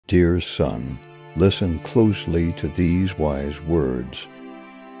Dear son, listen closely to these wise words.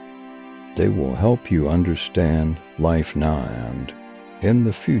 They will help you understand life now and in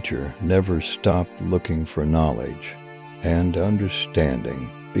the future. Never stop looking for knowledge and understanding,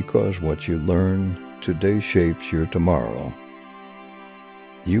 because what you learn today shapes your tomorrow.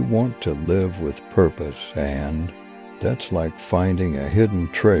 You want to live with purpose, and that's like finding a hidden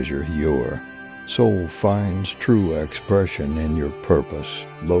treasure. Your soul finds true expression in your purpose.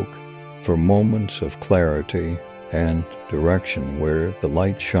 Look for moments of clarity and direction where the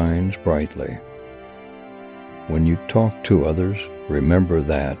light shines brightly. When you talk to others, remember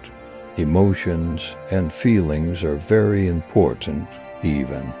that emotions and feelings are very important.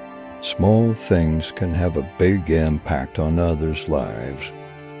 Even small things can have a big impact on others' lives.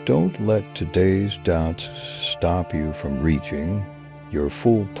 Don't let today's doubts stop you from reaching your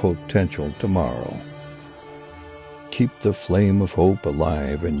full potential tomorrow. Keep the flame of hope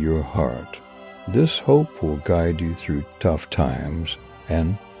alive in your heart. This hope will guide you through tough times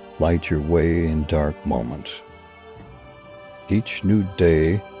and light your way in dark moments. Each new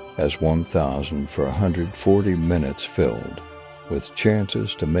day has 1,440 minutes filled with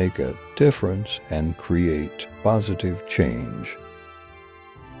chances to make a difference and create positive change.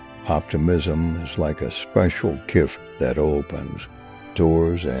 Optimism is like a special gift that opens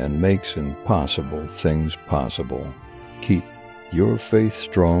doors and makes impossible things possible. Keep your faith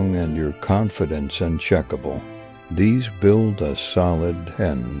strong and your confidence uncheckable. These build a solid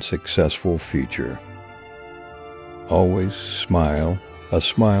and successful future. Always smile. A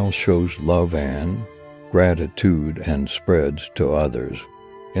smile shows love and gratitude and spreads to others.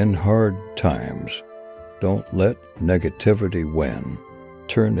 In hard times, don't let negativity win.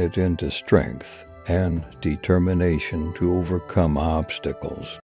 Turn it into strength and determination to overcome obstacles.